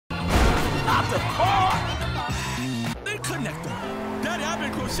the car! They connect them. Daddy, I've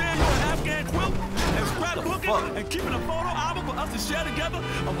been crocheting you an Afghan quilt and scrapbooking and keeping a photo album for us to share together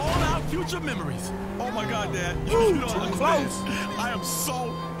of all our future memories. Oh my God, Dad. You don't understand. I am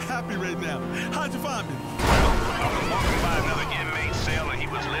so happy right now. How'd you find me? I was walking by another inmate cell and he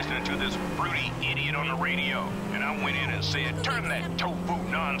was listening to this broody idiot on the radio. And I went in and said, turn that tofu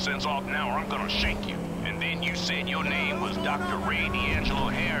nonsense off now or I'm gonna shank you. And then you said your name was Dr. Ray D'Angelo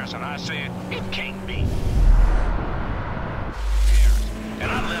Harris, and I said, it can't be. And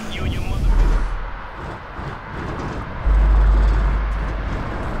I left you and your mother.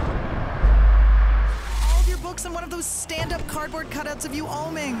 All of your books and one of those stand-up cardboard cutouts of you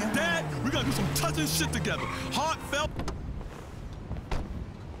oming. Dad, we gotta do some touching shit together. Heartfelt.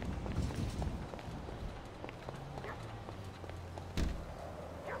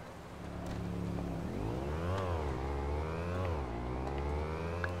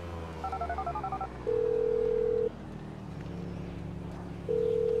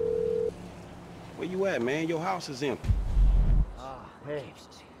 Where you at, man? Your house is empty. Hey.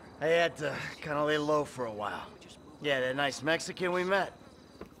 I had to kind of lay low for a while. Yeah, that nice Mexican we met.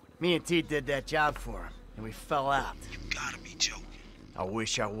 Me and T did that job for him, and we fell out. You gotta be joking. I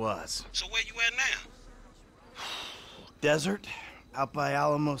wish I was. So where you at now? Desert, out by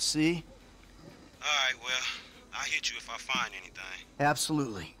Alamo Sea. All right, well, I'll hit you if I find anything.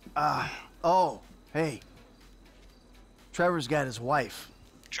 Absolutely. Oh, hey. Trevor's got his wife.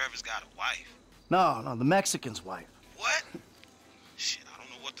 Trevor's got a wife. No, the Mexican's wife. What? Shit, I don't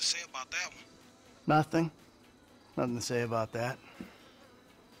know what to say about that one. Nothing. Nothing to say about that.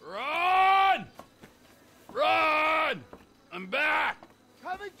 Run! Run! I'm back!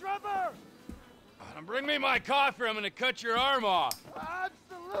 Coming, Trevor! Bring me my coffee, I'm gonna cut your arm off.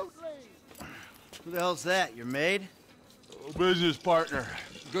 Absolutely! Who the hell's that, your maid? Business partner.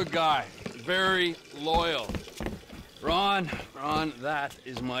 Good guy. Very loyal. Ron, that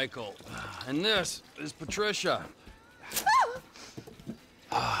is Michael. And this is Patricia.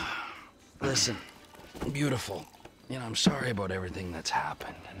 Listen, beautiful. You know, I'm sorry about everything that's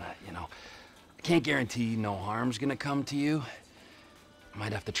happened. And, I can't guarantee no harm's gonna come to you. I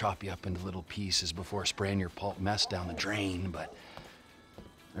might have to chop you up into little pieces before spraying your pulp mess down the drain, but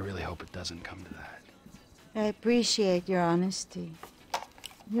I really hope it doesn't come to that. I appreciate your honesty.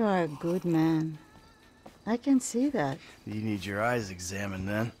 You are a good man. I can see that. You need your eyes examined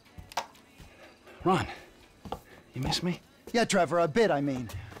then. Ron, you miss me? Yeah, Trevor, a bit, I mean.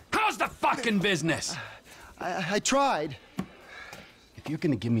 How's the fucking business? I tried. If you're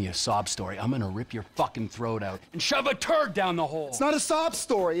gonna give me a sob story, I'm gonna rip your fucking throat out and shove a turd down the hole. It's not a sob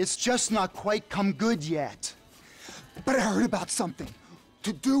story. It's just not quite come good yet. But I heard about something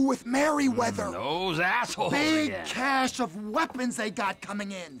to do with Merryweather. Those assholes. Big cache of weapons they got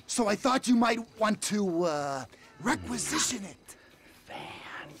coming in. So I thought you might want to, requisition it.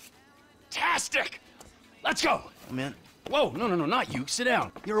 Fantastic! Let's go! I'm in. Whoa, no, not you. Sit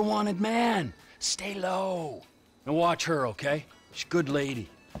down. You're a wanted man. Stay low. And watch her, okay? She's a good lady.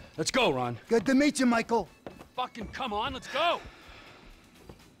 Let's go, Ron. Good to meet you, Michael. Fucking come on, let's go!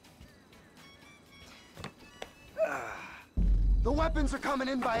 The weapons are coming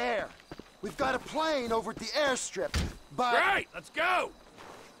in by air. We've got a plane over at the airstrip, but... Great, let's go!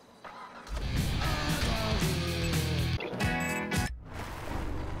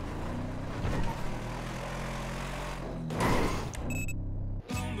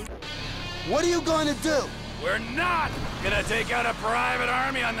 What are you going to do? We're not gonna take out a private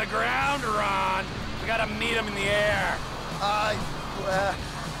army on the ground, Ron. We gotta meet them in the air.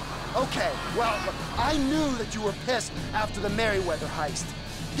 Okay, well, I knew that you were pissed after the Merryweather heist,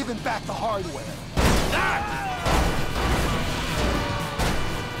 giving back the hardware.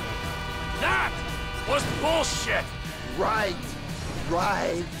 That was bullshit. Right.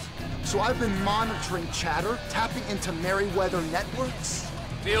 So I've been monitoring chatter, tapping into Merryweather networks.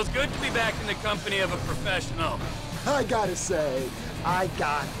 Feels good to be back in the company of a professional. I gotta say, I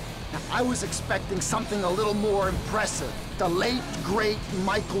was expecting something a little more impressive. The late, great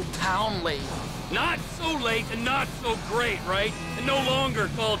Michael Townley. Not so late and not so great, right? And no longer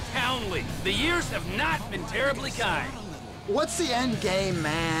called Townley. The years have not been terribly kind. What's the end game,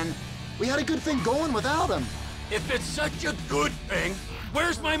 man? We had a good thing going without him. If it's such a good thing,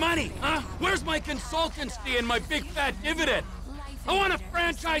 where's my money, huh? Where's my consultancy and my big fat dividend? I want a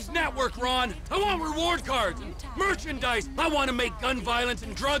franchise network, Ron. I want reward cards and merchandise. I want to make gun violence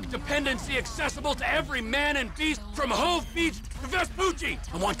and drug dependency accessible to every man and beast from Hove Beach to Vespucci.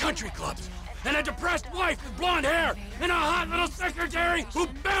 I want country clubs and a depressed wife with blonde hair and a hot little secretary who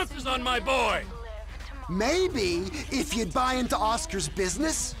bounces on my boy. Maybe if you'd buy into Oscar's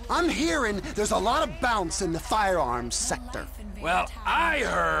business. I'm hearing there's a lot of bounce in the firearms sector. Well, I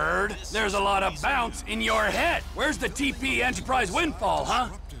heard there's a lot of bounce in your head. Where's the TP Enterprise windfall, huh?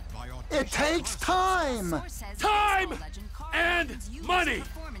 It takes time. Time and money.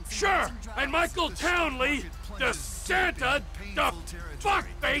 Sure, and Michael Townley, the Santa, the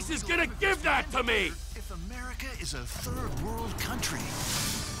fuckface, is gonna give that to me. If America is a third world country,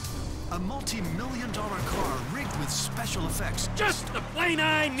 a multi-million-dollar car rigged with special effects. Just the plane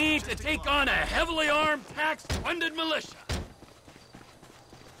I need to take on a heavily armed, tax-funded militia.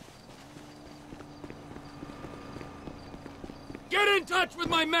 Get in touch with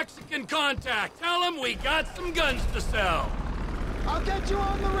my Mexican contact. Tell him we got some guns to sell. I'll get you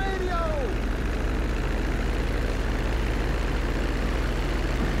on the radio!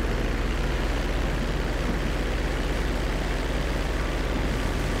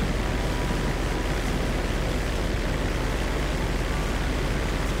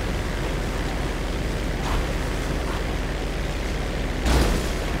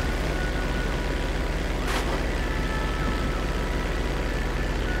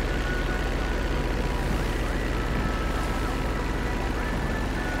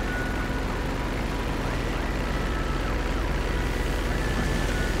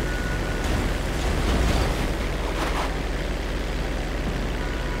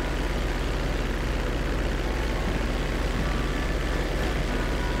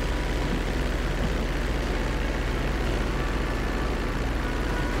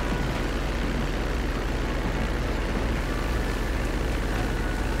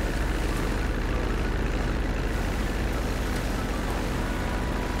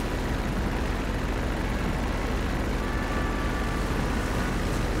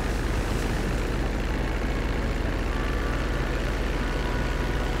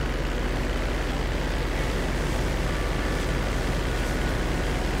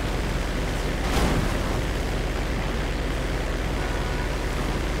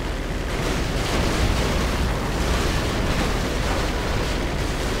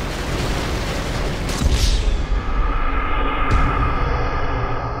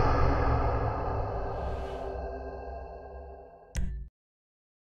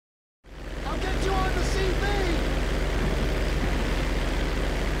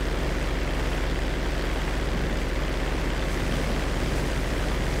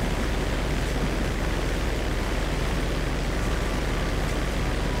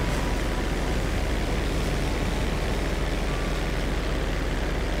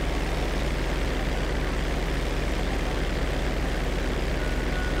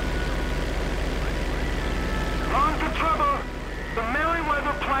 The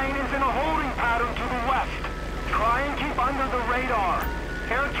Merryweather plane is in a holding pattern to the west. Try and keep under the radar.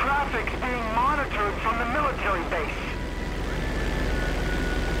 Air traffic's being monitored from the military base.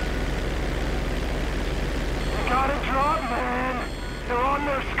 You gotta drop, man. They're on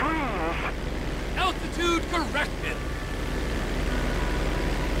their screens. Altitude corrected.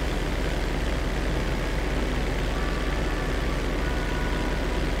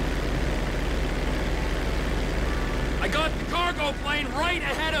 I got the cargo plane right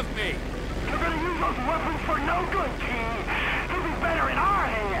ahead of me. You're gonna use those weapons for no good, T. They'll be better in our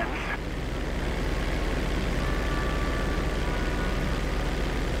hands.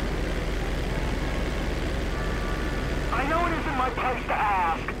 I know it isn't my place to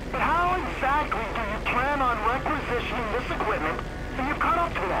ask, but how exactly do you plan on requisitioning this equipment when you've caught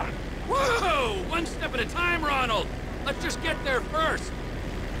up to them? Whoa! One step at a time, Ronald. Let's just get there first.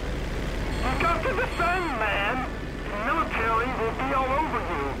 You've got to defend, man. The military will be all over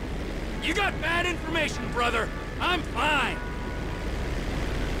you. You got bad information, brother. I'm fine.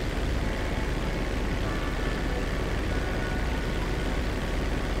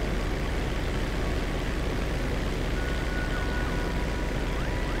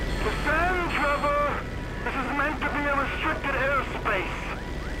 Descend, Trevor. This is meant to be a restricted airspace.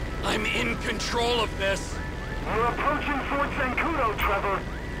 I'm in control of this. We're approaching Fort Zancudo, Trevor.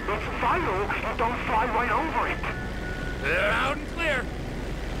 It's vital you don't fly right over it. They're out and clear.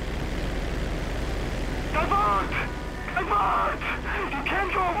 Divert! Divert! You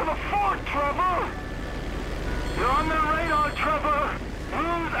can't go over the fort, Trevor! You're on their radar, Trevor!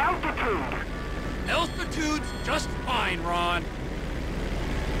 Lose altitude! Altitude's just fine, Ron.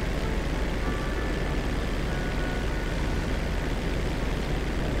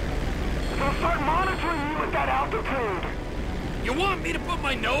 They'll start monitoring you at that altitude! You want me to put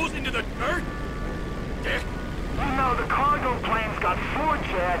my nose into the dirt? Dick. You know, the cargo plane's got 4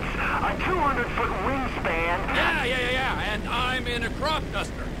 jets, a 200-foot wingspan... Yeah, and I'm in a crop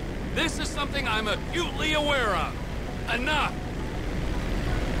duster. This is something I'm acutely aware of. Enough!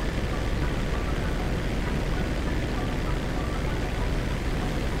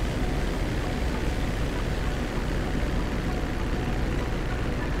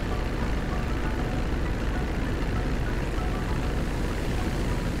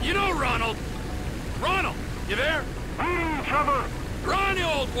 You know, Ronald! Ronald! You there? Trevor! Ronnie,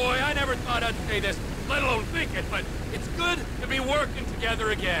 old boy, I never thought I'd say this, let alone think it, but it's good to be working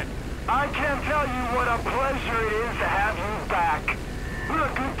together again. I can't tell you what a pleasure it is to have you back. We're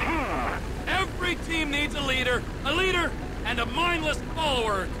a good team. Every team needs a leader, and a mindless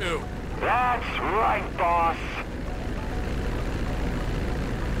follower or two. That's right, boss.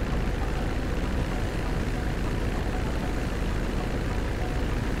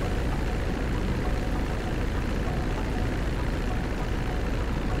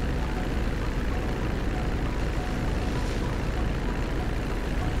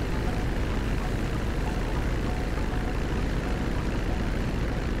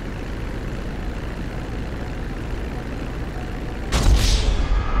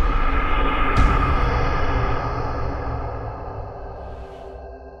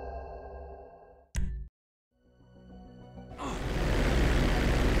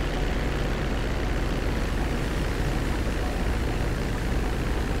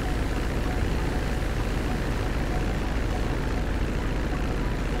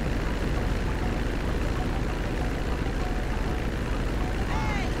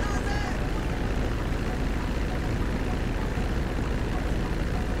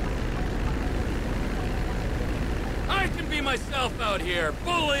 Myself out here,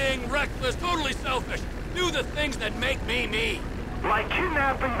 bullying, reckless, totally selfish. Do the things that make me me. Like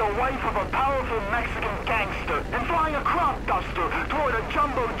kidnapping the wife of a powerful Mexican gangster and flying a crop duster toward a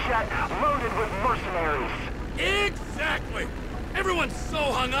jumbo jet loaded with mercenaries. Exactly! Everyone's so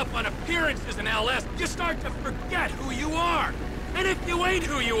hung up on appearances in LS, you start to forget who you are. And if you ain't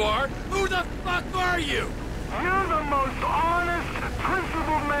who you are, who the fuck are you? You're the most honest,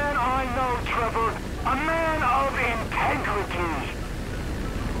 principled man I know, Trevor. A man of integrity.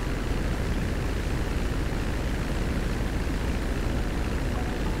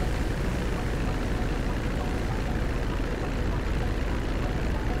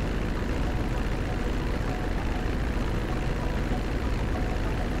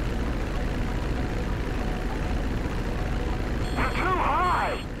 You're too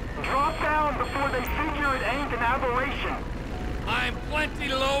high. Drop down before they figure it ain't an aberration. I'm plenty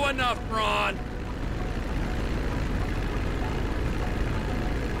low enough, Ron.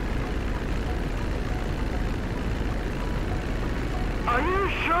 Are you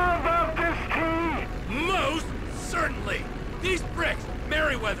sure about this, T? Most certainly. These bricks,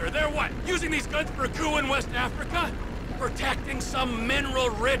 Merryweather, they're what? Using these guns for a coup in West Africa? Protecting some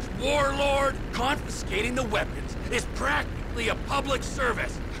mineral-rich warlord? Confiscating the weapons is practically a public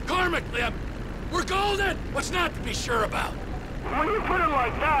service. Karmically, we're golden! What's not to be sure about? When you put it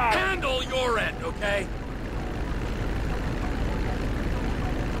like that... Handle your end, okay?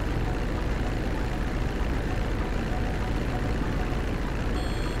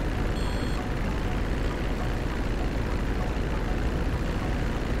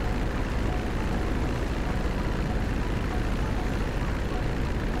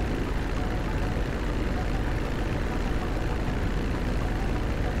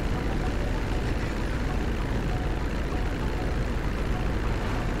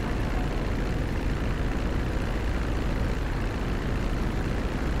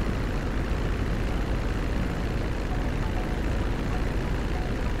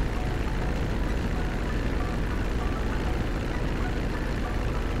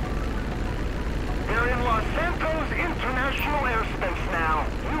 International airspace now.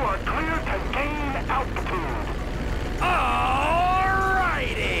 You are clear to gain altitude. Alrighty!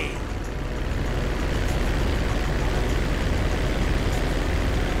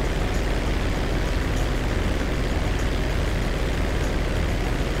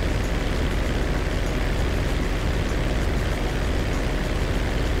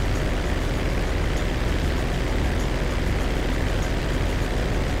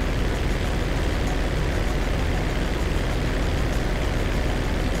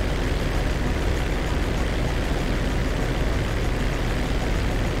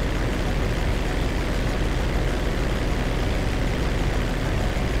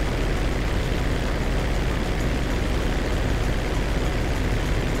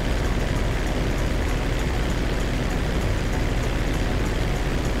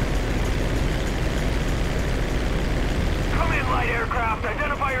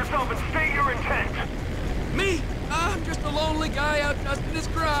 just a lonely guy out dusting his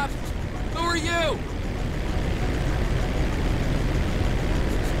crops. Who are you?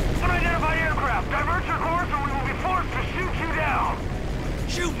 Unidentified aircraft. Divert your course or we will be forced to shoot you down.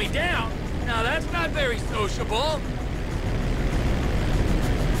 Shoot me down? Now that's not very sociable.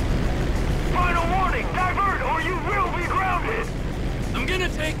 Final warning. Divert or you will be grounded. I'm gonna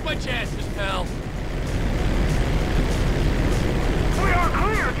take my chances, pal. We are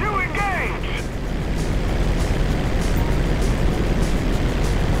clear to engage.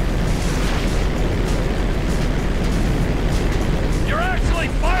 You're actually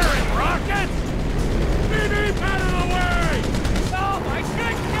firing rockets? Beep, out of the way! Oh my God,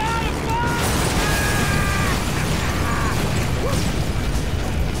 get out of fire!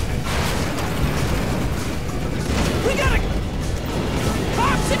 We gotta...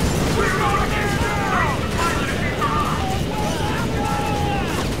 Toxic! We're going to get down!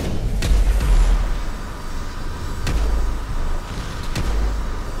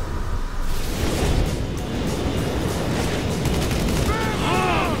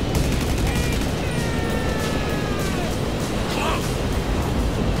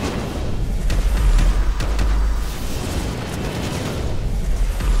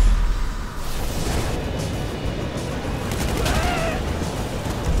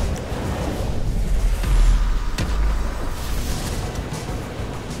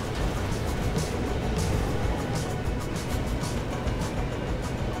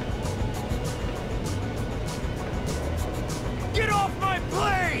 Get off my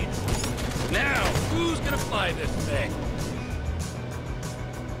plane! Now, who's gonna fly this thing?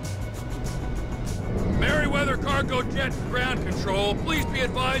 Merryweather cargo jet to ground control, please be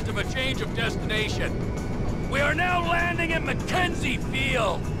advised of a change of destination. We are now landing at Mackenzie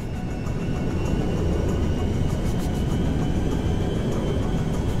Field.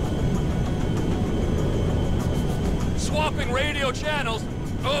 Swapping radio channels.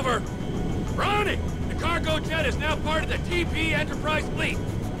 Over. Ronnie! The cargo jet is now part of the TP Enterprise fleet.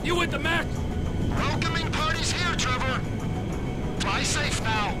 You with the mech? Welcoming party's here, Trevor. Fly safe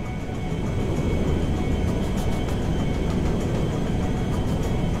now.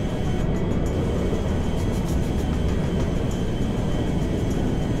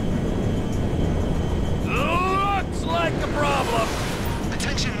 Looks like a problem.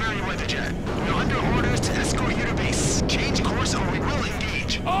 Attention, Merryweather jet. We're under orders to escort you to base. Change course or we will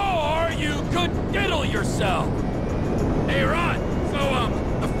engage. Or you could diddle yourself. Hey, Ron, so,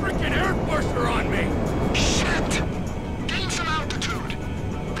 the freaking Air Force are on me. Shit! Gain some altitude.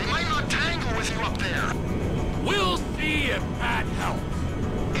 They might not tangle with you up there. We'll see if that helps.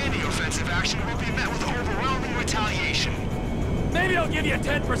 Any offensive action will be met with overwhelming retaliation. Maybe I'll give you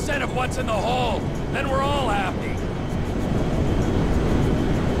 10% of what's in the hole. Then we're all happy.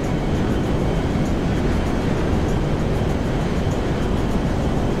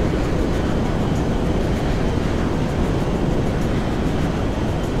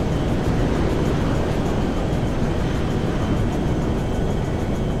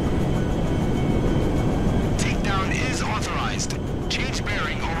 Takedown is authorized. Change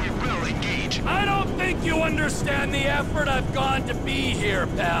bearing or we will engage. I don't think you understand the effort I've gone to be here,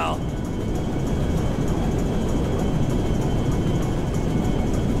 pal.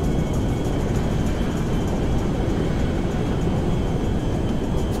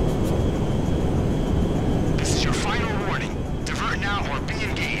 This is your final warning. Divert now or be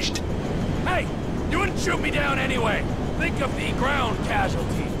engaged. Hey, you wouldn't shoot me down anyway. Think of the ground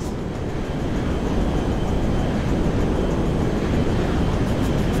casualties.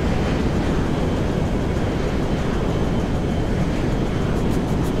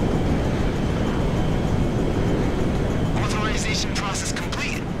 Authorization process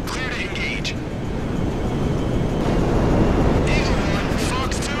complete. Clear to engage. Eagle 1,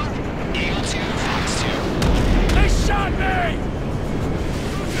 Fox 2. Eagle 2, Fox 2. They shot me!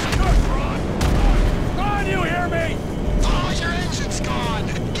 Ron! Ron, you hear me? Oh, your engine's gone.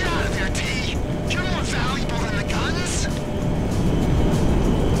 Get out of there, T. You're more valuable than the guns.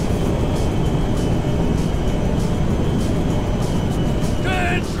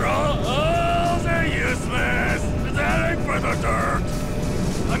 Controls are useless. It's heading for the dirt.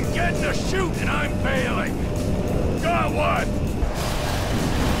 I'm getting a shoot and I'm failing. Got one.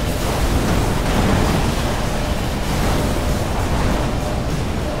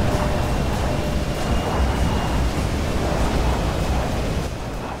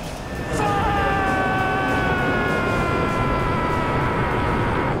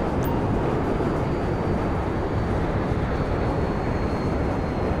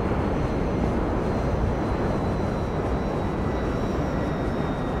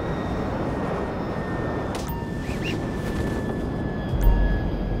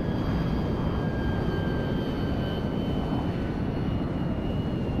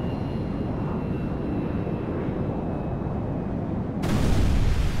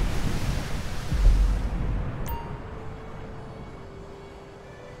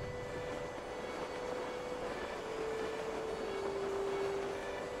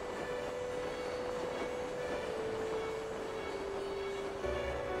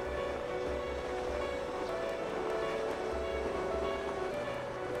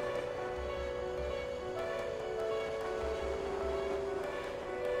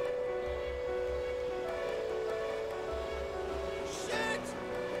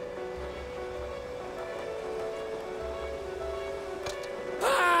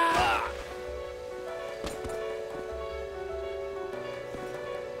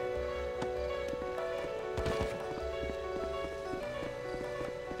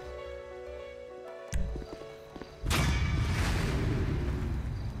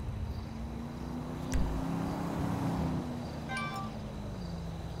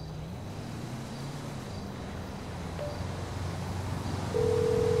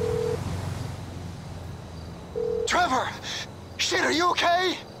 Shit, are you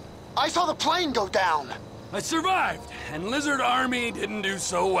okay? I saw the plane go down. I survived, and Lizard Army didn't do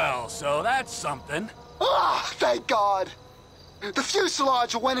so well, so that's something. Ah, thank God. The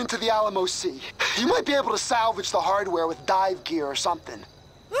fuselage went into the Alamo Sea. You might be able to salvage the hardware with dive gear or something.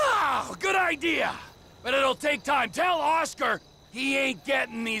 Ah, good idea. But it'll take time. Tell Oscar he ain't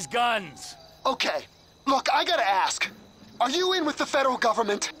getting these guns. Okay. Look, I gotta ask. Are you in with the federal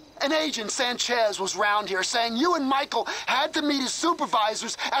government? An agent, Sanchez, was round here saying you and Michael had to meet his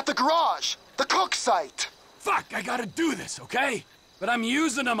supervisors at the garage, the Cook site. Fuck, I gotta do this, okay? But I'm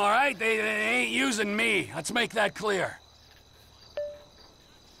using them, all right? They ain't using me. Let's make that clear.